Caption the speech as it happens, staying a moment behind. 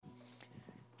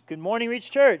Good morning,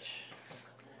 Reach Church.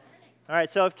 All right,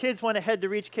 so if kids want to head to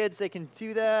Reach Kids, they can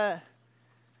do that.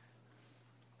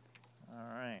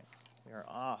 All right, we are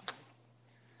off.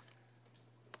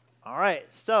 All right,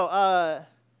 so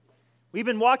we've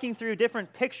been walking through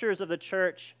different pictures of the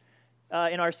church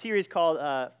in our series called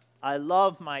I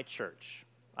Love My Church.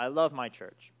 I Love My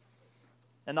Church.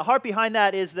 And the heart behind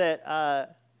that is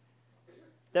that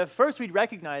first we'd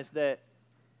recognize that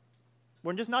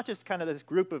we're just not just kind of this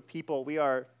group of people. We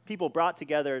are people brought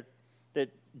together that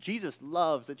Jesus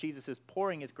loves, that Jesus is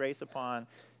pouring his grace upon,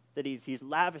 that he's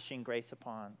lavishing grace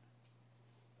upon,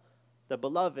 the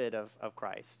beloved of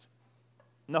Christ.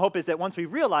 And the hope is that once we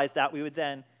realize that, we would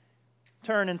then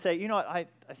turn and say, you know what, I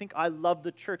think I love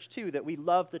the church too, that we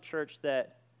love the church,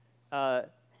 that the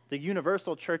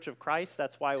universal church of Christ.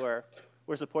 That's why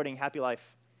we're supporting Happy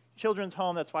Life Children's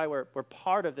Home. That's why we're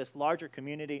part of this larger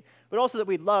community. But also that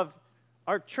we love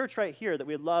our church right here, that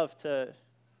we love to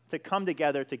come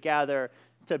together, to gather,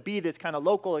 to be this kind of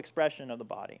local expression of the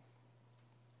body.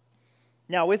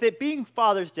 Now, with it being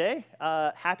Father's Day,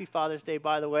 happy Father's Day,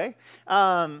 by the way,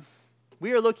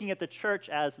 we are looking at the church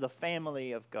as the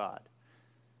family of God.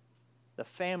 The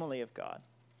family of God.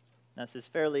 This is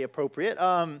fairly appropriate.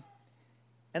 And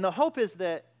the hope is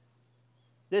that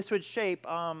this would shape,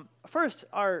 first,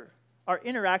 our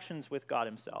interactions with God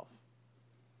himself.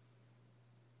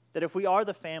 That if we are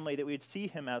the family, that we'd see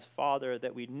him as Father,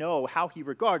 that we'd know how he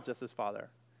regards us as Father,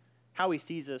 how he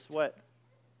sees us, what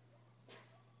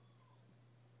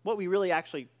we really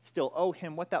actually still owe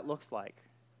him, what that looks like.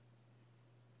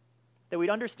 That we'd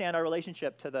understand our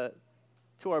relationship to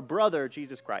our brother,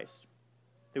 Jesus Christ.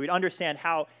 That we'd understand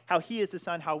how he is the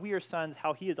Son, how we are sons,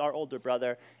 how he is our older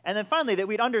brother. And then finally, that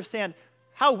we'd understand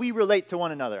how we relate to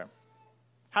one another.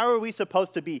 How are we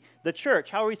supposed to be the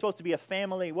church? How are we supposed to be a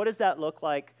family? What does that look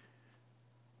like?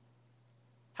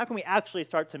 How can we actually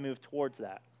start to move towards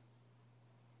that?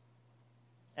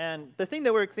 And the thing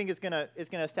that we think is going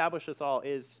to establish us all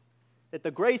is that the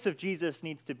grace of Jesus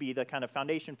needs to be the kind of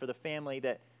foundation for the family,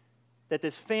 that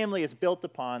this family is built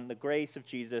upon the grace of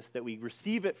Jesus, that we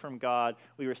receive it from God,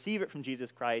 we receive it from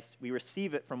Jesus Christ, we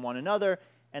receive it from one another,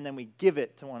 and then we give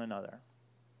it to one another.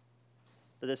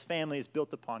 That this family is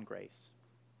built upon grace.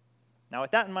 Now,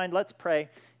 with that in mind, let's pray,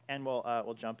 and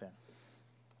we'll jump in.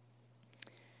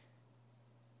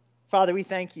 Father, we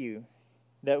thank you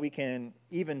that we can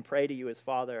even pray to you as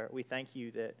Father. We thank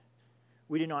you that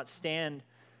we do not stand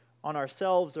on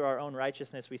ourselves or our own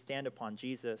righteousness. We stand upon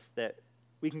Jesus, that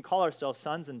we can call ourselves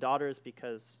sons and daughters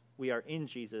because we are in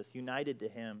Jesus, united to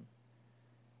him.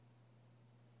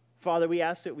 Father, we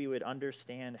ask that we would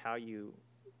understand how you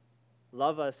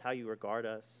love us, how you regard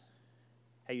us,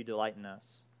 how you delight in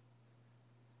us.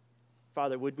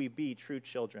 Father, would we be true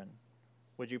children?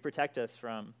 Would you protect us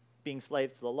from being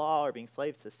slaves to the law or being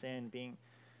slaves to sin, being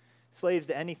slaves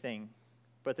to anything,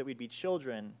 but that we'd be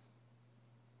children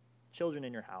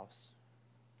in your house.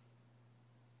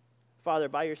 Father,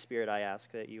 by your Spirit, I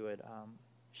ask that you would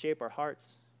shape our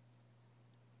hearts,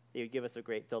 that you would give us a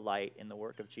great delight in the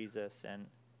work of Jesus, and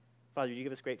Father, you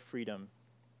give us great freedom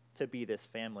to be this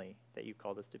family that you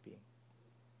called us to be.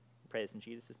 We pray this in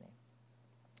Jesus' name.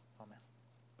 Amen.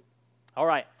 All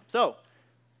right, so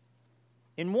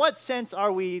in what sense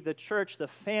are we the church, the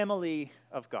family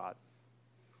of God?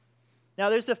 Now,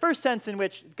 there's the first sense in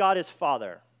which God is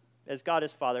Father, as God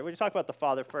is Father. We're going to talk about the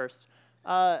Father first.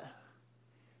 And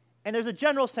there's a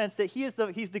general sense that he's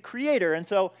the creator, and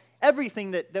so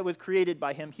everything that was created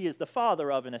by him, he is the father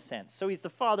of, in a sense. So he's the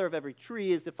father of every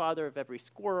tree, he's the father of every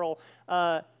squirrel.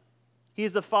 He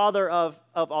is the father of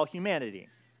all humanity.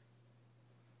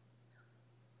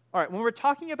 All right, when we're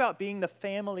talking about being the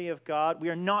family of God, we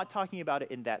are not talking about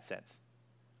it in that sense.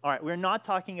 All right, we're not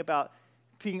talking about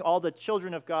being all the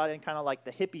children of God in kind of like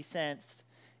the hippie sense,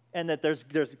 and that there's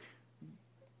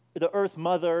the Earth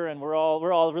Mother, and we're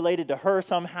all related to her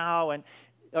somehow. And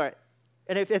all right,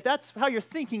 and if that's how you're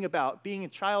thinking about being a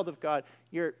child of God,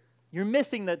 you're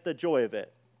missing the joy of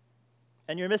it,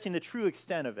 and you're missing the true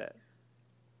extent of it.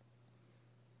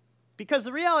 Because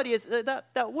the reality is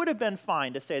that would have been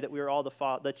fine to say that we were all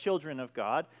the children of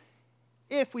God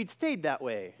if we'd stayed that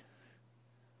way.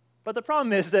 But the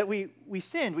problem is that we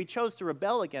sinned. We chose to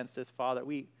rebel against this Father.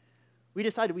 We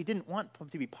decided we didn't want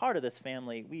to be part of this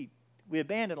family. We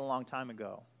abandoned a long time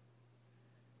ago.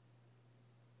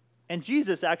 And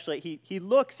Jesus actually, he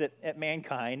looks at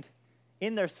mankind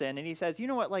in their sin, and he says, you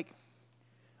know what,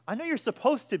 I know you're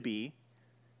supposed to be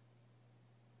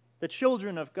the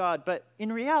children of God, but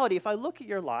in reality, if I look at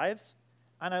your lives,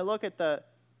 and I look at the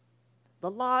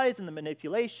lies and the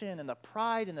manipulation and the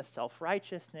pride and the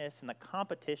self-righteousness and the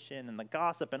competition and the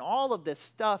gossip and all of this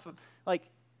stuff,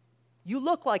 you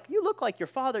look like your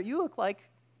father. You look like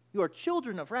you are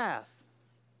children of wrath,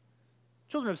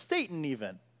 children of Satan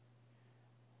even.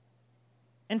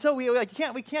 And so we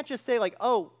can't just say like,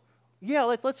 oh, yeah,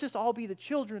 let's just all be the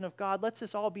children of God. Let's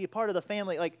just all be a part of the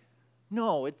family. Like,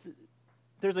 no,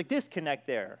 there's a disconnect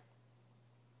there.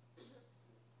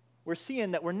 We're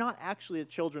seeing that we're not actually the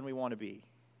children we want to be.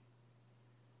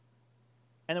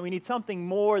 And that we need something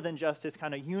more than just this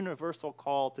kind of universal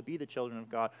call to be the children of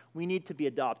God. We need to be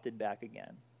adopted back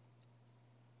again.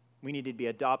 We need to be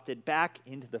adopted back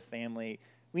into the family.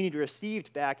 We need to be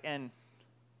received back, and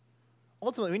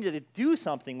ultimately we need to do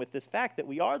something with this fact that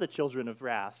we are the children of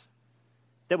wrath,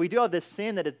 that we do have this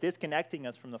sin that is disconnecting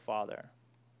us from the Father.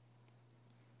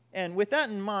 And with that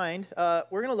in mind, we're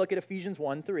going to look at Ephesians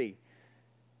 1:3.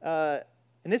 And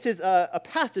this is a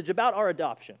passage about our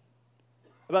adoption,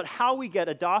 about how we get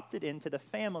adopted into the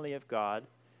family of God,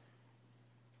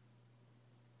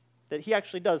 that he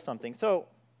actually does something. So,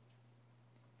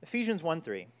 Ephesians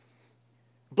 1:3.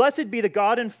 Blessed be the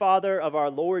God and Father of our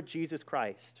Lord Jesus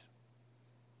Christ.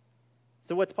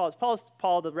 So what's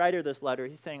Paul, the writer of this letter,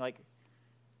 he's saying like,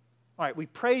 all right, we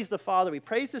praise the Father, we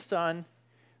praise the Son,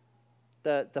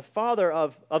 the Father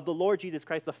of the Lord Jesus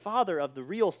Christ, the Father of the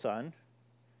real Son,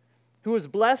 who has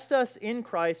blessed us in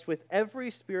Christ with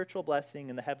every spiritual blessing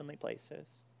in the heavenly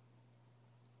places.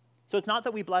 So it's not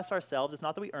that we bless ourselves, it's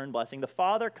not that we earn blessing. The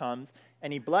Father comes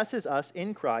and he blesses us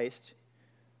in Christ.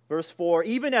 Verse 4,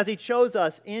 even as he chose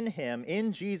us in him,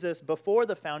 in Jesus, before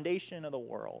the foundation of the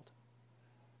world.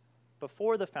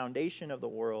 Before the foundation of the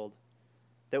world,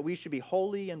 that we should be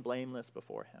holy and blameless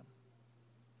before him.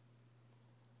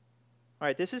 All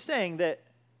right, this is saying that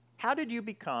how did you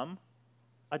become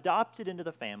adopted into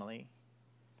the family?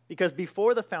 Because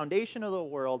before the foundation of the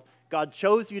world, God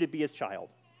chose you to be his child.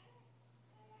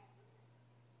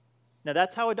 Now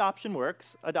that's how adoption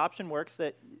works. Adoption works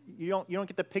that you don't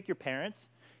get to pick your parents.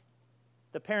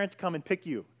 The parents come and pick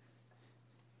you.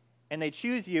 And they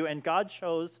choose you, and God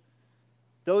chose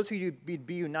those who would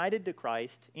be united to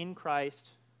Christ, in Christ,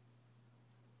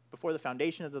 before the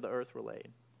foundations of the earth were laid.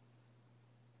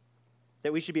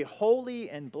 That we should be holy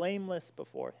and blameless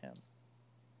before him.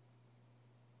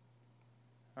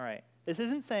 All right. This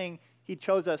isn't saying he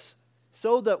chose us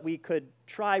so that we could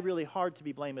try really hard to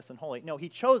be blameless and holy. No, he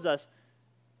chose us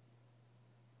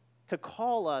to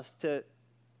call us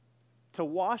to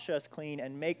wash us clean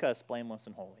and make us blameless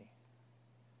and holy.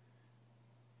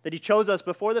 That he chose us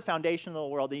before the foundation of the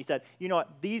world, and he said, you know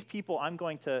what, these people I'm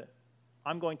going to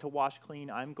wash clean,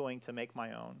 I'm going to make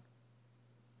my own.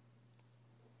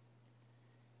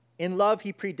 In love,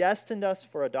 he predestined us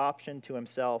for adoption to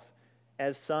himself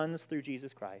as sons through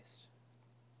Jesus Christ.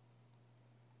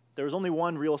 There was only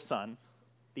one real Son,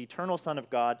 the eternal Son of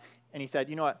God, and he said,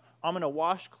 you know what, I'm going to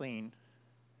wash clean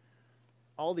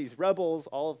all these rebels,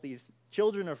 all of these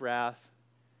children of wrath,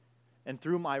 and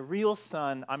through my real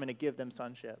Son, I'm going to give them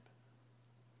sonship.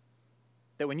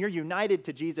 That when you're united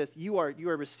to Jesus, you are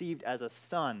received as a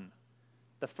son,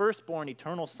 the firstborn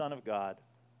eternal Son of God,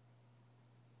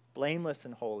 blameless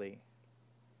and holy.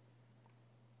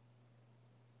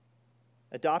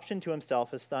 Adoption to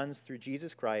himself as sons through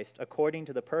Jesus Christ, according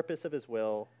to the purpose of his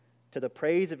will, to the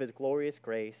praise of his glorious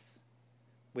grace,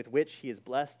 with which he has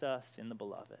blessed us in the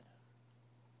beloved.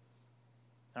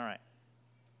 All right.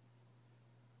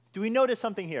 Do we notice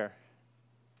something here?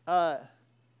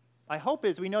 My hope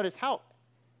is we notice how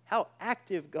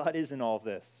active God is in all of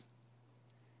this.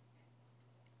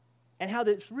 And how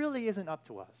this really isn't up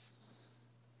to us.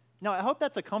 Now, I hope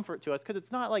that's a comfort to us, because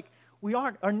it's not like we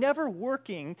are never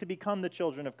working to become the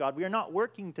children of God. We are not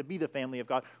working to be the family of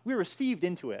God. We're received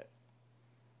into it.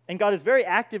 And God is very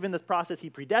active in this process. He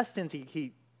predestines,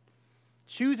 he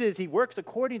chooses, he works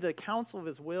according to the counsel of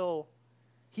his will.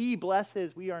 He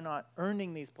blesses. We are not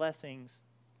earning these blessings.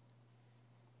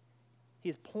 He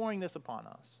is pouring this upon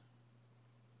us.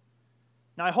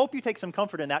 Now, I hope you take some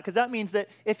comfort in that, because that means that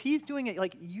if he's doing it,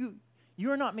 like you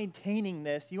are not maintaining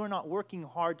this, you are not working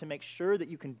hard to make sure that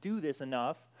you can do this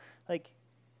enough. Like,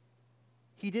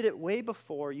 he did it way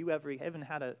before you ever even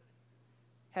had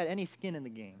any skin in the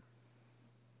game.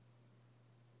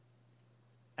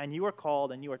 And you are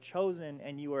called, and you are chosen,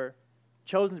 and you are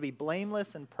chosen to be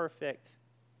blameless and perfect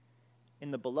in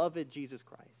the beloved Jesus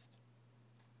Christ.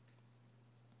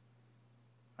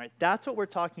 All right, that's what we're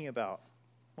talking about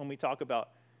when we talk about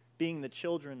being the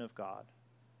children of God.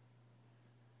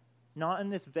 Not in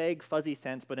this vague, fuzzy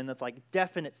sense, but in this like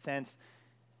definite sense.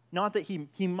 Not that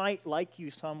he might like you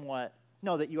somewhat.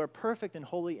 No, that you are perfect and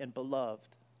holy and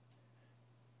beloved.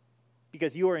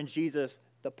 Because you are in Jesus,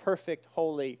 the perfect,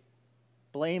 holy,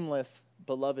 blameless,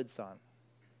 beloved Son.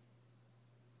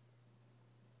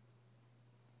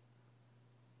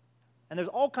 And there's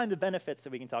all kinds of benefits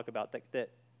that we can talk about that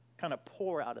kind of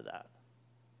pour out of that.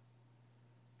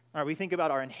 All right, we think about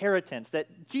our inheritance, that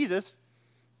Jesus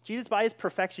by his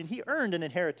perfection, he earned an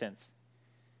inheritance.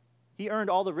 He earned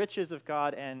all the riches of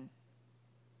God, and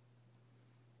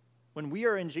when we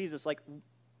are in Jesus, like,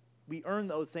 we earn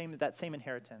that same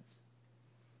inheritance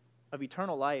of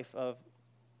eternal life, of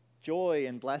joy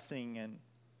and blessing and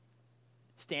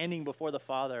standing before the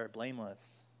Father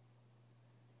blameless.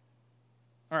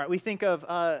 All right, we think of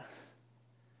the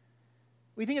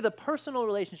personal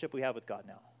relationship we have with God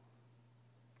now.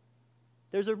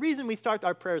 There's a reason we start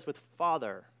our prayers with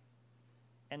Father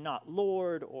and not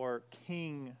Lord or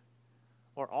King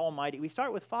or Almighty. We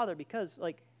start with Father because,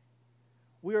 like,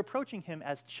 we're approaching him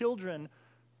as children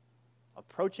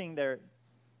approaching their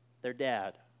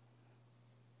dad.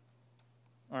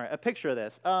 All right, a picture of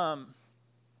this.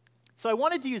 So I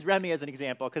wanted to use Remy as an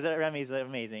example because Remy's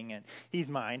amazing and he's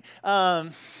mine.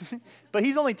 But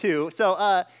he's only 2. So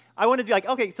I wanted to be like,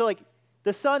 okay, so like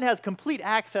the son has complete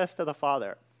access to the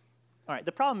father. All right,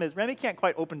 the problem is Remy can't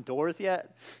quite open doors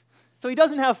yet. So he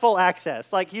doesn't have full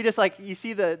access. Like you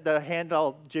see the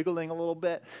handle jiggling a little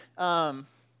bit.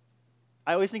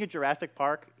 I always think of Jurassic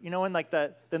Park, you know, when like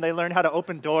then they learn how to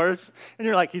open doors, and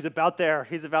you're like, he's about to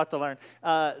learn.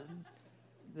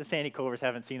 The Sandy Covers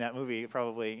haven't seen that movie,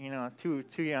 probably, you know, too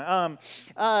young.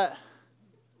 All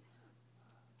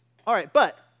right,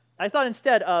 but I thought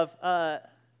instead of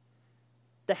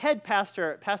the head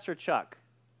pastor, Pastor Chuck,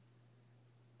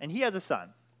 and he has a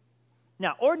son.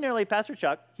 Now, ordinarily, Pastor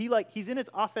Chuck, he's in his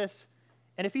office,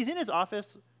 and if he's in his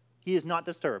office, he is not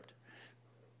disturbed.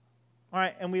 All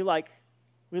right, and we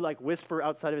whisper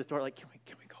outside of his door, like, can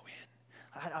we go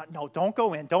in? No, don't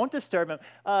go in. Don't disturb him.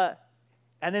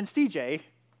 And then CJ,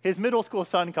 his middle school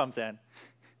son, comes in.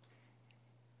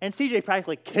 And CJ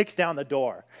practically kicks down the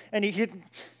door. And he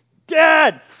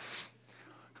Dad,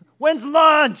 when's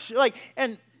lunch? Like,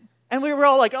 and we were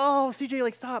all like, oh, CJ,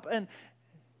 like, stop. And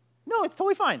no, it's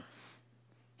totally fine.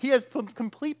 He has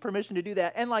complete permission to do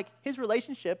that. And, like, his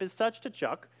relationship is such to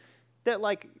Chuck that,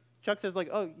 like, Chuck says, like,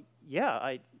 oh,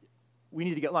 yeah, we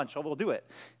need to get lunch. Oh, we'll do it.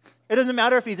 It doesn't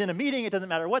matter if he's in a meeting. It doesn't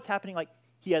matter what's happening. Like,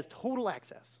 he has total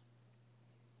access.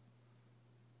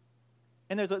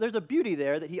 And there's a beauty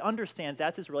there that he understands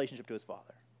that's his relationship to his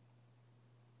Father.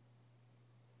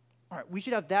 All right, we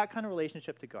should have that kind of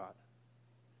relationship to God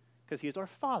because he is our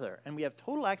Father, and we have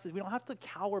total access. We don't have to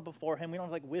cower before him. We don't have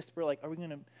to, like, whisper, like, are we going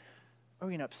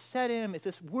to upset him? Is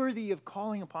this worthy of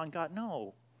calling upon God?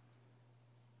 No.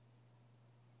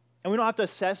 And we don't have to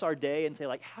assess our day and say,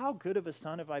 like, how good of a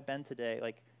son have I been today?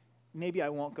 Like, maybe I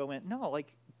won't go in. No, like,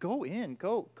 go in.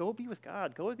 Go be with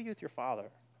God. Go be with your Father.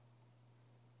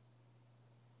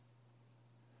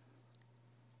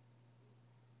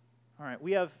 All right,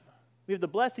 we have the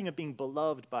blessing of being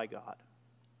beloved by God.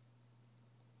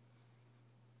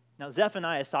 Now,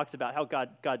 Zephaniah talks about how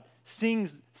God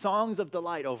sings songs of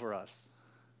delight over us.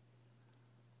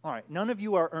 All right, none of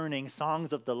you are earning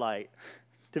songs of delight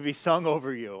to be sung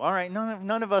over you. All right,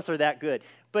 none of us are that good.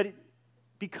 But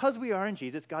because we are in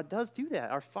Jesus, God does do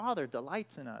that. Our Father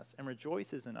delights in us and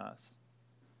rejoices in us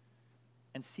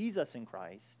and sees us in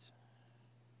Christ.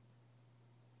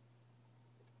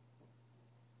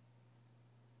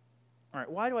 All right,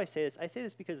 why do I say this? I say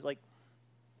this because, like,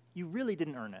 you really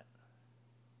didn't earn it.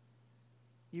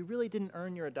 You really didn't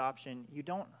earn your adoption. You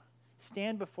don't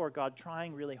stand before God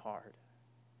trying really hard.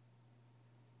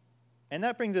 And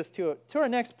that brings us to our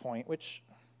next point, which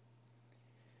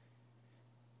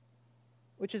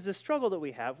is the struggle that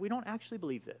we have. We don't actually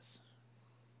believe this.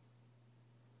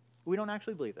 We don't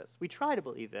actually believe this. We try to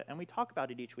believe it, and we talk about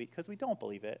it each week because we don't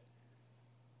believe it.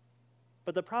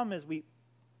 But the problem is we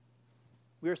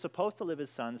are supposed to live as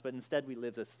sons, but instead we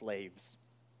live as slaves.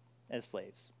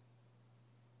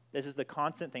 This is the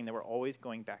constant thing that we're always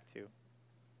going back to,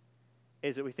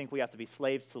 is that we think we have to be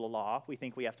slaves to the law. We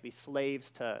think we have to be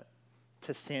slaves to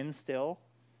sin still,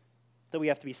 that we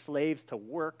have to be slaves to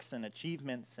works and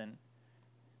achievements. And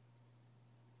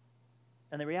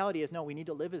the reality is, no, we need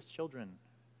to live as children.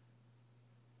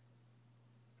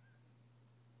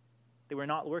 That we're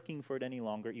not working for it any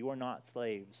longer. You are not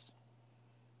slaves.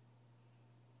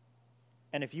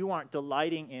 And if you aren't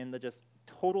delighting in the just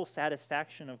total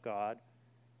satisfaction of God,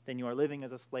 then you are living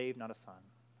as a slave, not a son.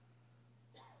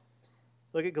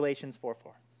 Look at Galatians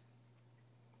 4:4.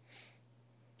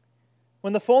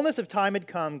 When the fullness of time had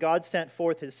come, God sent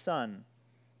forth his Son,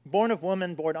 born of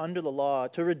woman, born under the law,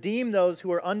 to redeem those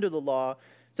who are under the law,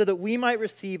 so that we might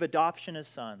receive adoption as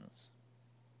sons.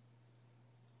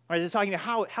 All right, this is talking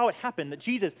about how it happened, that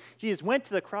Jesus went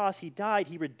to the cross, he died,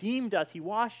 he redeemed us, he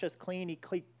washed us clean,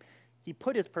 he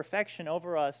put his perfection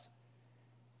over us,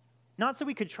 not so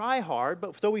we could try hard,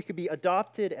 but so we could be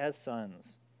adopted as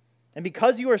sons. And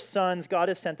because you are sons, God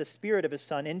has sent the Spirit of His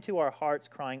Son into our hearts,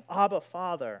 crying, Abba,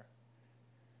 Father.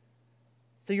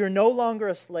 So you're no longer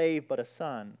a slave, but a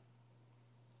son.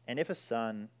 And if a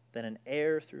son, then an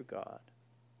heir through God.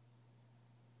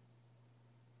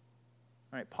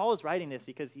 All right, Paul is writing this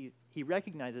because he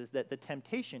recognizes that the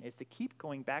temptation is to keep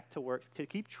going back to works, to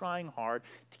keep trying hard,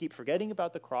 to keep forgetting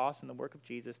about the cross and the work of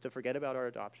Jesus, to forget about our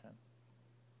adoption.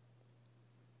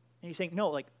 And he's saying,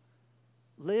 no,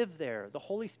 live there. The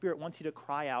Holy Spirit wants you to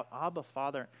cry out, Abba,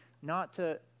 Father, not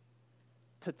to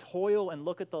toil and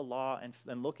look at the law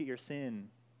and look at your sin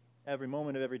every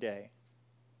moment of every day.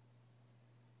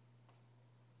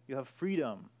 You have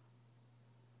freedom.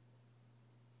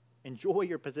 Enjoy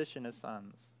your position as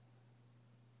sons.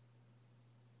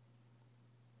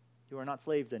 You are not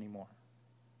slaves anymore.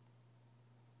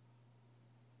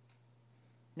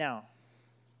 Now,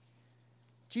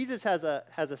 Jesus has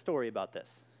a story about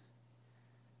this.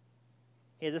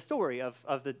 He has a story of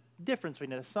the difference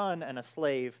between a son and a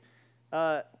slave.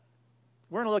 We're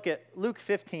going to look at Luke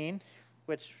 15,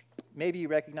 which maybe you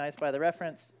recognize by the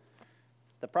reference,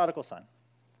 the prodigal son.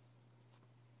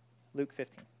 Luke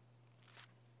 15.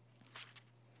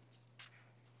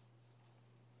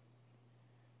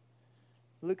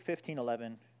 Luke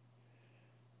 15:11.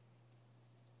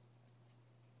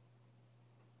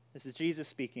 This is Jesus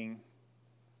speaking.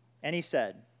 And he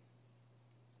said,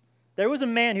 there was a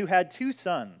man who had 2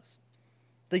 sons.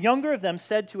 The younger of them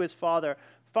said to his father,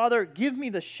 Father, give me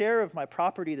the share of my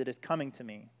property that is coming to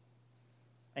me.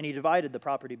 And he divided the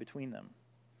property between them.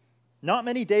 Not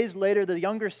many days later, the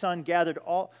younger son gathered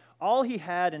all he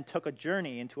had and took a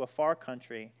journey into a far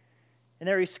country. And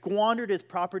there he squandered his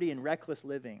property in reckless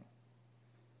living.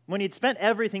 When he had spent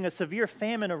everything, a severe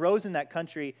famine arose in that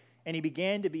country, and he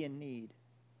began to be in need.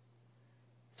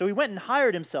 So he went and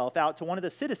hired himself out to one of the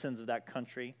citizens of that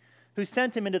country, who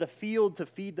sent him into the field to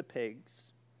feed the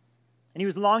pigs. And he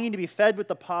was longing to be fed with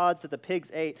the pods that the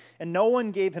pigs ate, and no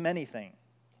one gave him anything.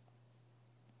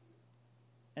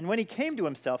 And when he came to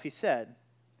himself, he said,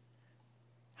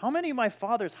 how many of my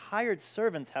father's hired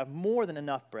servants have more than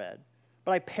enough bread,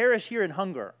 but I perish here in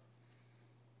hunger?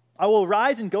 I will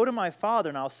rise and go to my father,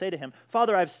 and I'll say to him,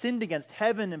 Father, I've sinned against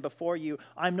heaven and before you.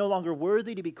 I'm no longer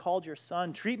worthy to be called your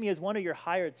son. Treat me as one of your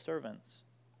hired servants.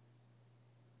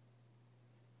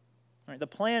 All right, the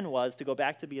plan was to go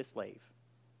back to be a slave.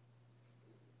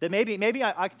 That maybe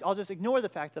I'll just ignore the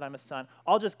fact that I'm a son.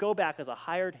 I'll just go back as a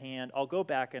hired hand. I'll go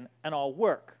back and I'll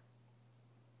work.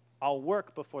 I'll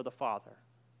work before the Father.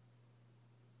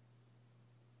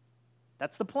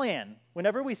 That's the plan.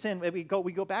 Whenever we sin, we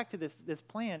go back to this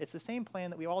plan. It's the same plan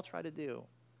that we all try to do.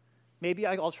 Maybe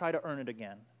I'll try to earn it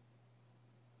again.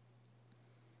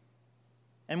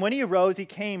 And when he arose, he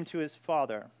came to his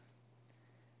father.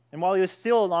 And while he was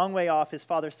still a long way off, his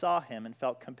father saw him and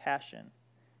felt compassion,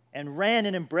 and ran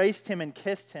and embraced him and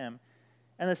kissed him.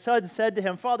 And the son said to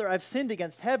him, Father, I've sinned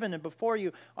against heaven and before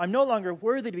you. I'm no longer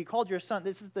worthy to be called your son.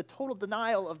 This is the total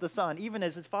denial of the son, even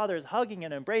as his father is hugging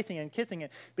and embracing and kissing it.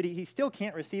 But he still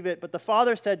can't receive it. But the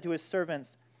father said to his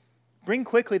servants, bring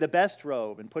quickly the best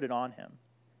robe and put it on him.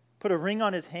 Put a ring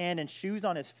on his hand and shoes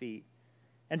on his feet.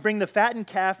 And bring the fattened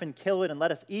calf and kill it, and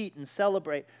let us eat and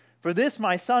celebrate. For this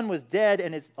my son was dead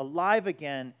and is alive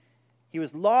again. He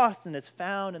was lost and is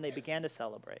found, and they began to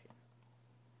celebrate.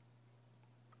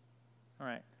 All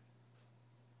right.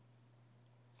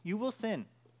 You will sin.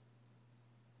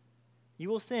 You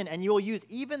will sin, and you will use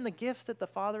even the gifts that the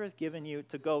Father has given you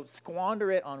to go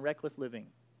squander it on reckless living.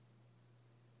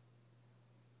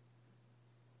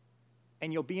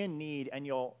 And you'll be in need, and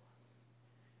you'll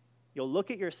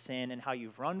look at your sin and how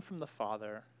you've run from the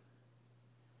Father.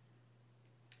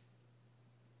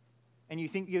 And you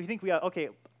think okay,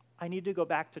 I need to go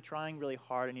back to trying really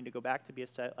hard. I need to go back to be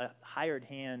a hired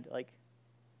hand.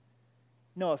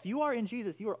 No, if you are in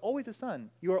Jesus, you are always a son.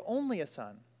 You are only a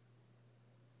son.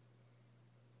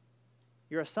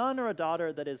 You're a son or a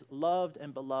daughter that is loved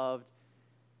and beloved.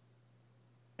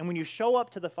 And when you show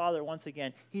up to the Father once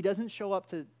again, he doesn't show up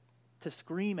to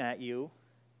scream at you.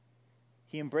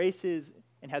 He embraces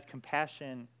and has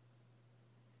compassion,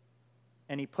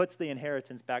 and he puts the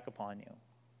inheritance back upon you.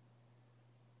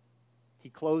 He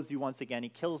clothes you once again. He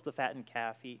kills the fattened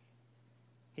calf. He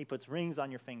puts rings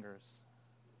on your fingers.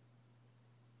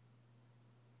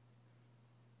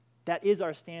 That is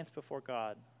our stance before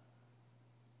God.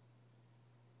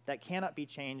 That cannot be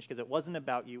changed because it wasn't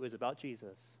about you, it was about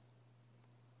Jesus.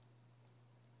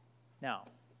 Now,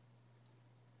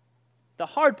 the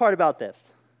hard part about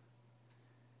this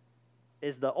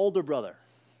is the older brother.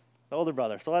 The older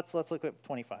brother. So let's look at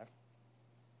 25.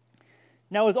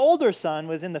 Now his older son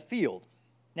was in the field.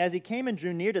 And as he came and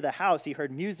drew near to the house, he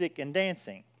heard music and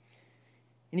dancing.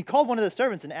 And he called one of the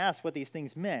servants and asked what these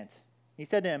things meant. He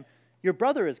said to him, "Your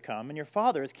brother has come, and your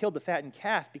father has killed the fattened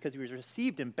calf because he has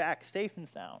received him back safe and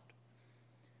sound."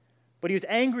 But he was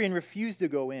angry and refused to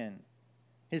go in.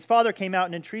 His father came out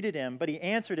and entreated him, but he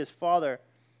answered his father,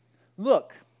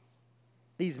 "Look,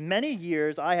 these many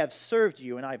years I have served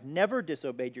you, and I have never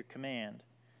disobeyed your command.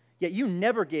 Yet you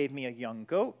never gave me a young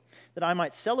goat that I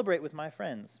might celebrate with my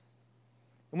friends.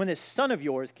 And when this son of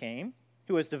yours came,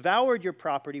 who has devoured your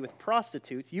property with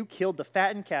prostitutes, you killed the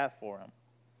fattened calf for him."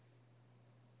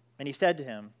 And he said to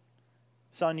him,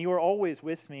 "Son, you are always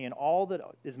with me, and all that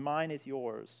is mine is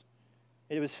yours.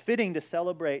 It was fitting to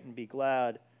celebrate and be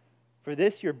glad. For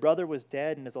this your brother was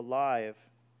dead and is alive.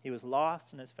 He was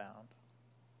lost and is found."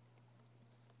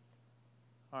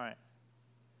 All right.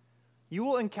 You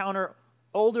will encounter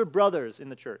older brothers in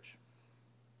the church.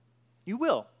 You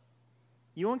will.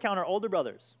 You will encounter older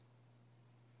brothers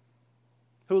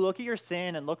who look at your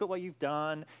sin and look at what you've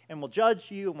done and will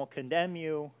judge you and will condemn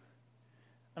you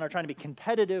and are trying to be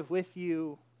competitive with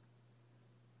you.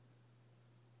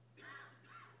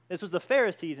 This was the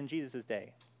Pharisees in Jesus'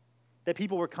 day. That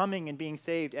people were coming and being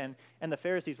saved, and the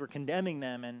Pharisees were condemning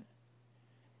them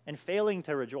and failing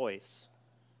to rejoice.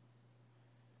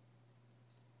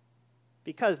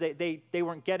 Because they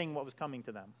weren't getting what was coming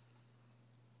to them.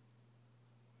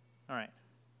 All right.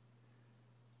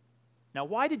 Now,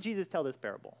 why did Jesus tell this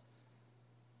parable?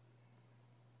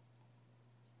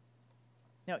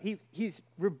 Now, he's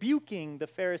rebuking the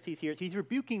Pharisees here. He's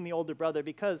rebuking the older brother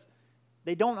because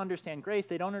they don't understand grace.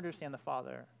 They don't understand the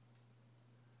Father.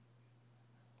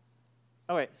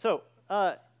 All right, so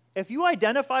if you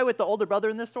identify with the older brother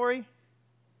in this story,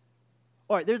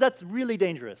 all right, that's really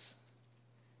dangerous.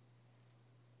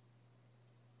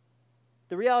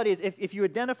 The reality is, if you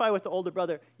identify with the older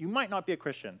brother, you might not be a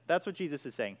Christian. That's what Jesus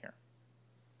is saying here.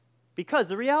 Because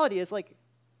the reality is,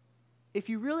 if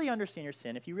you really understand your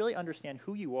sin, if you really understand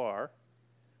who you are,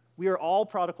 we are all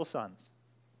prodigal sons.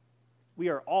 We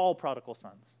are all prodigal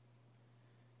sons.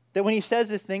 That when he says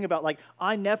this thing about,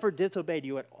 I never disobeyed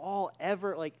you at all,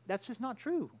 ever, that's just not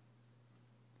true.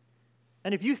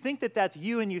 And if you think that that's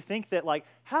you and you think that,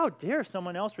 how dare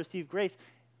someone else receive grace,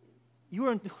 you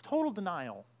are in total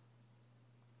denial.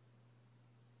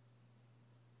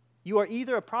 You are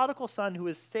either a prodigal son who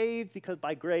is saved because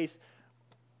by grace,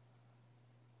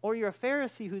 or you're a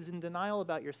Pharisee who's in denial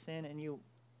about your sin and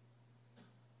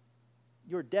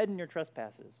you're dead in your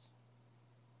trespasses.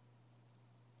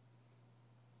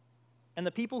 And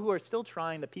the people who are still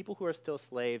trying, the people who are still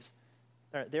slaves,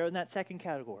 they're in that second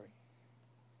category.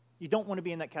 You don't want to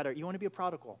be in that category. You want to be a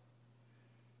prodigal.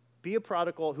 Be a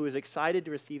prodigal who is excited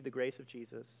to receive the grace of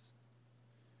Jesus,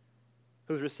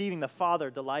 who's receiving the Father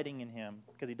delighting in him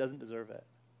because he doesn't deserve it.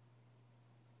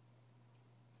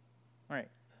 All right.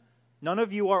 None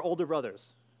of you are older brothers.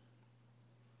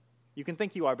 You can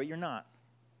think you are, but you're not.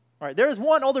 All right. There is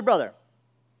one older brother.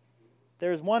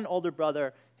 There is one older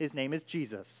brother. His name is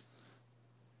Jesus.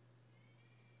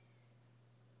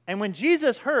 And when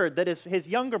Jesus heard that his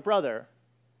younger brother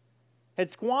had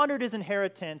squandered his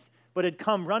inheritance but had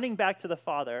come running back to the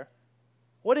Father,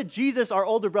 what did Jesus, our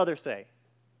older brother, say?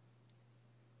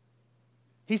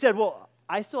 He said, "Well,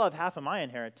 I still have half of my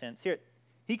inheritance. Here,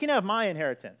 he can have my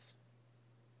inheritance.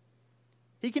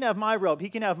 He can have my robe. He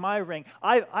can have my ring.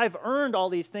 I've earned all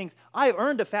these things. I've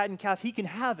earned a fattened calf. He can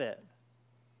have it.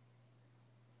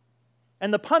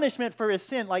 And the punishment for his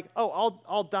sin,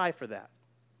 I'll die for that.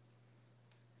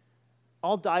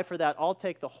 I'll die for that. I'll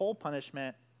take the whole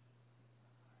punishment.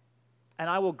 And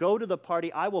I will go to the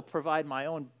party. I will provide my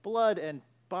own blood and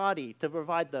body to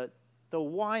provide the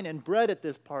wine and bread at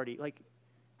this party."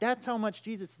 That's how much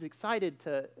Jesus is excited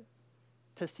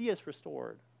to see us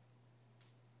restored.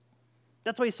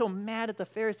 That's why he's so mad at the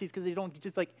Pharisees, because they don't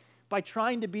just by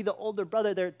trying to be the older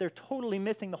brother, they're totally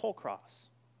missing the whole cross.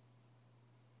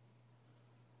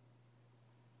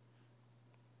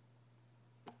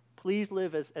 Please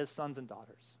live as sons and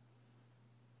daughters.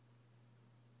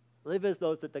 Live as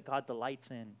those that God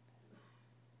delights in,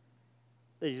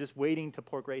 that he's just waiting to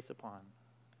pour grace upon.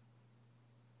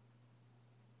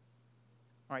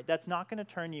 All right, that's not going to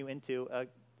turn you into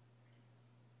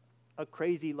a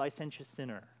crazy, licentious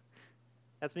sinner.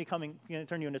 That's going to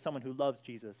turn you into someone who loves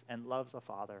Jesus and loves the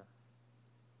Father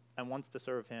and wants to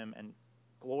serve him and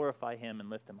glorify him and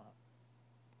lift him up.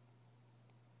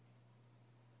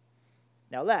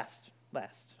 Now, last.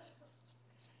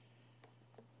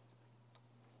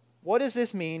 What does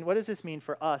this mean? What does this mean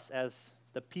for us as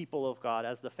the people of God,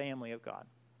 as the family of God?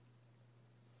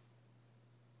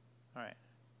 All right.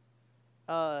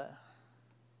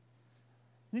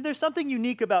 think there's something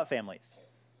unique about families.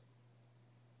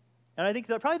 And I think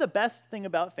that probably the best thing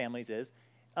about families is,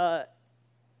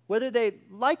 whether they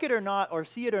like it or not, or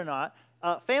see it or not,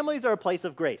 families are a place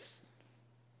of grace.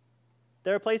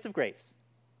 They're a place of grace.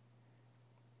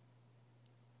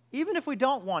 Even if we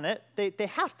don't want it, they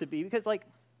have to be, because, like,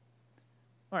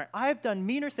 all right, I have done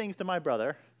meaner things to my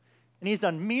brother, and he's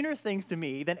done meaner things to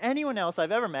me than anyone else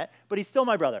I've ever met, but he's still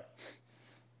my brother.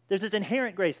 There's this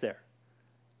inherent grace there.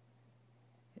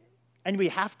 And we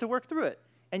have to work through it.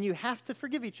 And you have to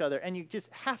forgive each other, and you just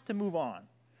have to move on.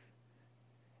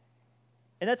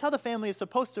 And that's how the family is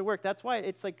supposed to work. That's why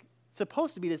it's like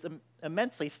supposed to be this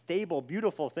immensely stable,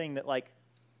 beautiful thing that, like,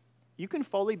 you can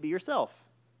fully be yourself.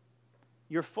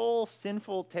 Your full,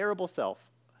 sinful, terrible self.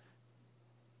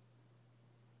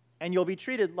 And you'll be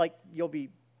treated like you'll be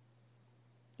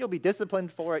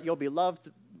disciplined for it. You'll be loved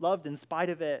in spite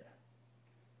of it.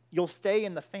 You'll stay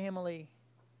in the family.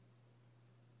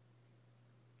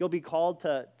 You'll be called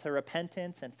to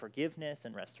repentance and forgiveness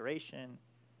and restoration.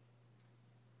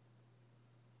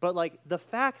 But, like, the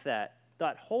fact that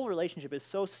that whole relationship is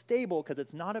so stable because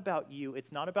it's not about you,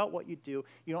 it's not about what you do,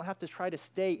 you don't have to try to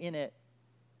stay in it.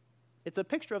 It's a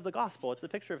picture of the gospel. It's a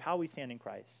picture of how we stand in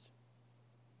Christ.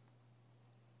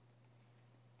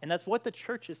 And that's what the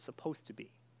church is supposed to be.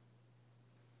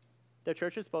 The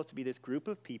church is supposed to be this group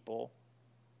of people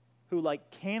who,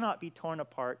 like, cannot be torn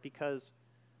apart because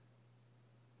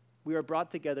we are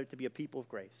brought together to be a people of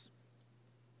grace.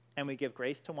 And we give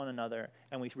grace to one another,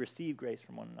 and we receive grace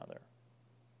from one another.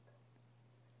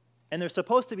 And there's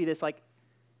supposed to be this, like,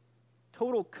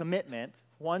 total commitment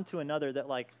one to another that,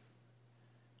 like,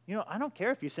 you know, I don't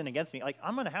care if you sin against me. Like,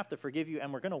 I'm going to have to forgive you,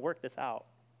 and we're going to work this out.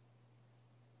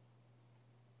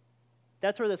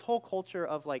 That's where this whole culture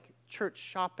of, like, church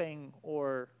shopping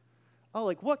or, oh,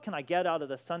 like, what can I get out of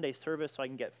the Sunday service so I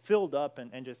can get filled up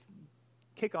and just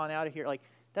kick on out of here? Like,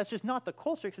 that's just not the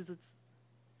culture, because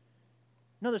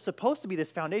no, there's supposed to be this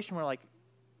foundation where, like,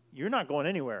 you're not going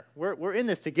anywhere. We're in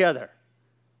this together.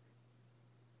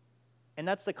 And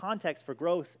that's the context for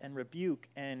growth and rebuke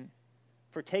and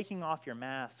for taking off your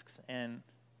masks and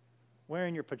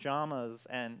wearing your pajamas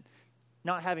and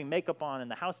not having makeup on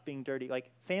and the house being dirty. Like,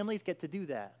 families get to do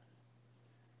that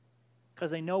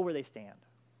because they know where they stand.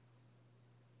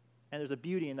 And there's a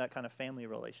beauty in that kind of family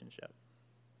relationship.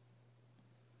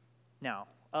 Now,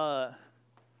 are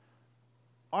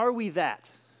we that?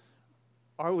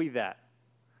 Are we that?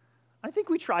 I think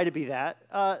we try to be that.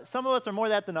 Some of us are more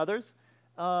that than others.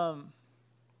 But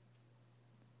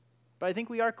I think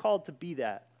we are called to be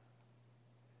that.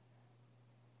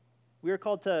 We are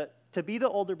called to be the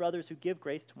older brothers who give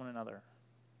grace to one another,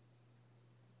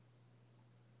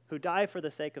 who die for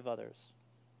the sake of others,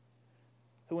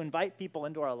 who invite people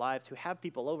into our lives, who have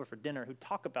people over for dinner, who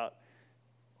talk about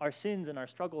our sins and our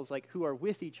struggles, like, who are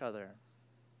with each other.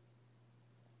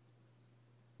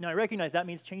 Now, I recognize that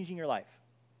means changing your life.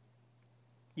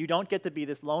 You don't get to be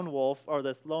this lone wolf or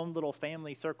this lone little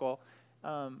family circle.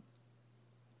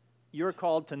 You're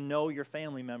called to know your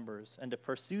family members and to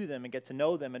pursue them and get to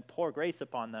know them and pour grace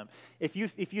upon them. If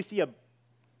you see a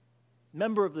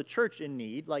member of the church in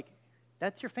need, like,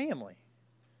 that's your family.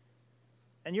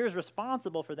 And you're as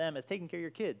responsible for them as taking care of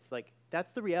your kids. Like,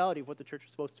 that's the reality of what the church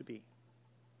is supposed to be.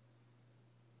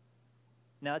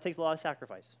 Now, it takes a lot of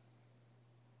sacrifice.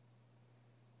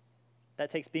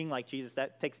 That takes being like Jesus.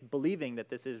 That takes believing that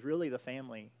this is really the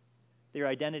family. That your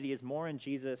identity is more in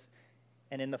Jesus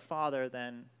and in the Father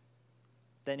than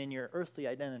in your earthly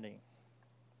identity.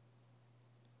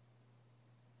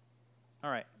 All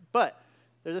right, but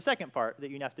there's a second part that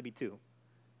you have to be too.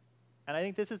 And I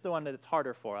think this is the one that it's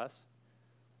harder for us.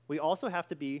 We also have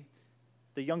to be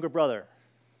the younger brother.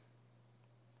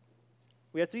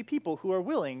 We have to be people who are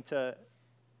willing to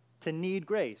need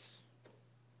grace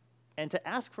and to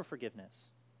ask for forgiveness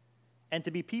and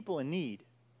to be people in need.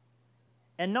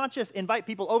 And not just invite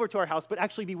people over to our house, but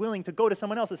actually be willing to go to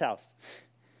someone else's house.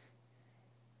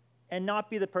 And not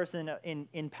be the person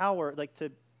in power, like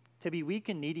to be weak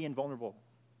and needy and vulnerable.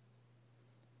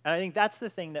 And I think that's the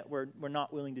thing that we're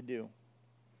not willing to do.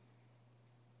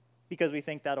 Because we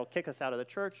think that'll kick us out of the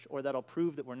church, or that'll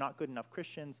prove that we're not good enough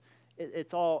Christians.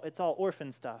 It's all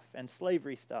orphan stuff and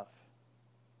slavery stuff.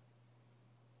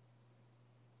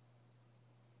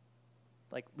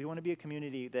 Like, we want to be a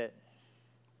community that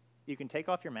you can take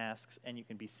off your masks and you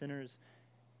can be sinners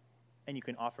and you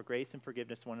can offer grace and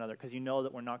forgiveness to one another because you know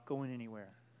that we're not going anywhere.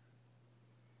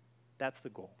 That's the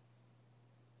goal.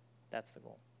 That's the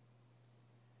goal.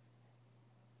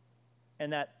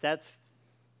 And that's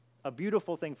a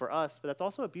beautiful thing for us, but that's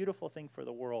also a beautiful thing for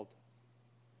the world.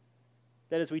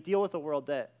 That as we deal with a world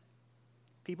that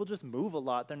people just move a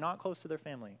lot. They're not close to their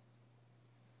family.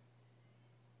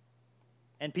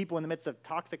 And people in the midst of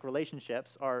toxic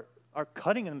relationships are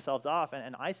cutting themselves off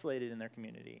and isolated in their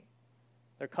community.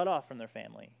 They're cut off from their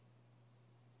family.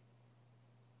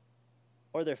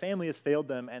 Or their family has failed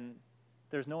them and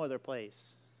there's no other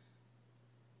place.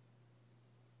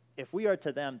 If we are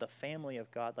to them the family of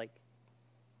God, like,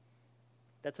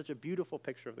 that's such a beautiful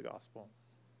picture of the gospel.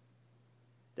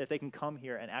 That if they can come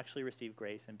here and actually receive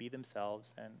grace and be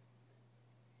themselves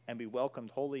and be welcomed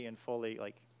wholly and fully,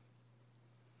 like,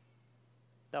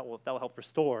 that will help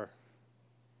restore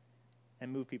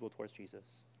and move people towards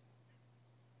Jesus.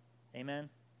 Amen?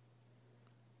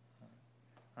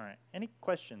 All right. Any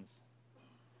questions?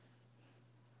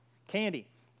 Candy.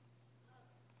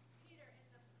 Peter, in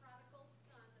the prodigal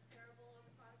son, the parable of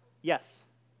the prodigal son, Yes.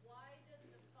 why does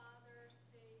the father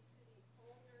say to the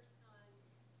older son,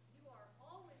 "You are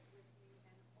always with me,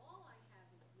 and all I have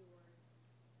is yours,"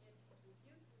 if he's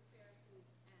rebuked the Pharisees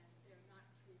and they're not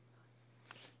true sons?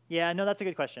 Yeah, no, that's a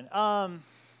good question.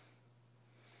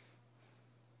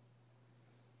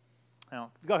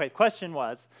 Go ahead. Question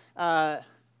was,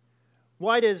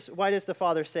 why does the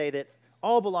Father say that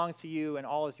all belongs to you and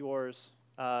all is yours?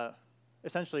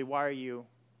 Essentially, why are you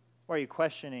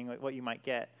questioning what you might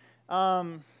get?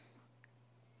 I'm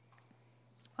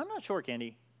not sure,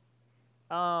 Candy.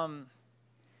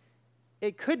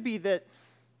 It could be that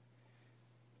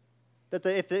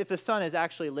if the son is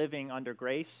actually living under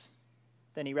grace,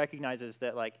 then he recognizes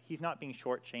that, like, he's not being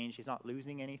shortchanged, he's not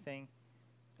losing anything.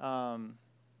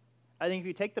 I think if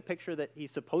you take the picture that he's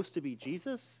supposed to be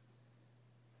Jesus,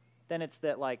 then it's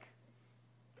that, like,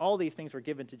 all these things were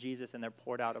given to Jesus and they're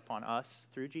poured out upon us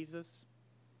through Jesus.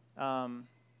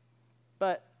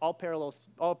 But all parables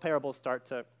start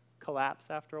to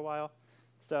collapse after a while.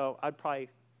 So I'd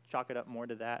probably chalk it up more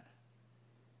to that.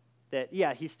 That,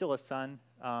 yeah, he's still a son.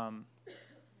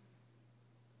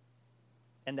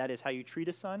 And that is how you treat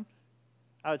a son.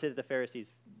 I would say that the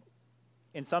Pharisees,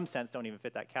 in some sense, don't even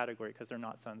fit that category because they're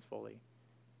not sons fully.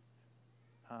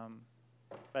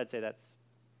 But I'd say that's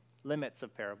limits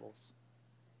of parables.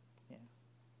 Yeah.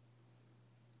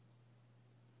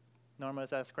 Norma,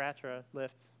 is that a scratch or a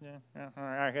lift? Yeah. All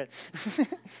right, good.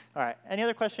 All right. Any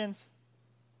other questions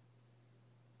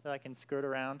that I can skirt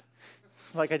around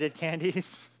like I did Candy?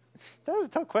 That was a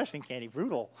tough question, Candy.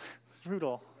 Brutal.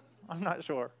 I'm not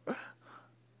sure. All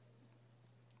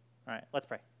right, let's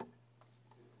pray.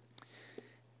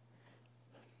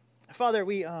 Father,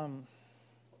 we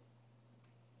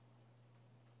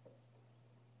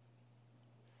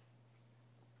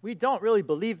don't really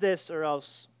believe this, or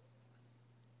else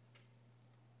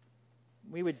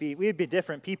we would be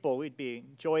different people. We'd be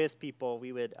joyous people.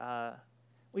 We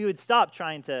would stop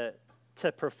trying to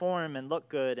perform and look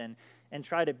good and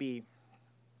try to be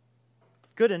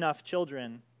good enough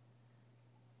children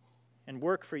and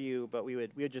work for you, but we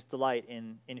would just delight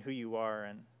in who you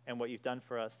are and what you've done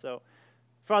for us. So,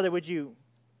 Father, would you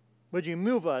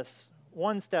move us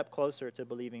one step closer to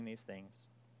believing these things?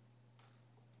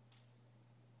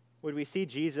 Would we see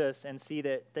Jesus and see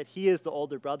that he is the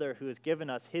older brother who has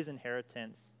given us his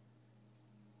inheritance,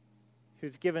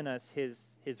 who's given us his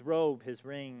robe, his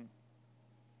ring,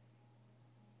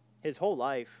 his whole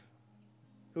life,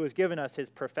 who has given us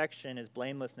his perfection, his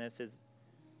blamelessness,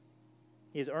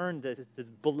 he has earned this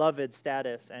beloved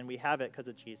status, and we have it because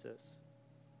of Jesus.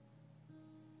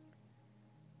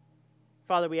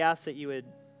 Father, we ask that you would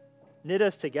knit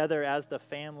us together as the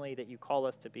family that you call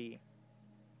us to be.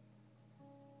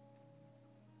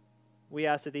 We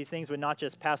ask that these things would not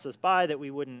just pass us by, that we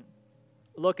wouldn't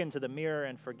look into the mirror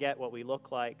and forget what we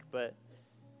look like, but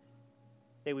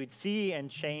that we'd see and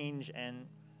change and,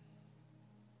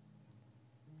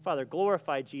 Father,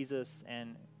 glorify Jesus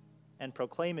and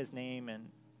proclaim his name and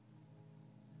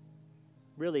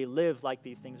really live like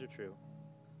these things are true.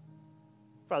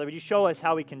 Father, would you show us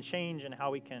how we can change and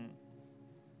how we can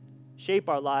shape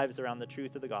our lives around the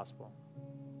truth of the gospel?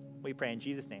 We pray in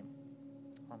Jesus' name.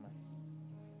 Amen.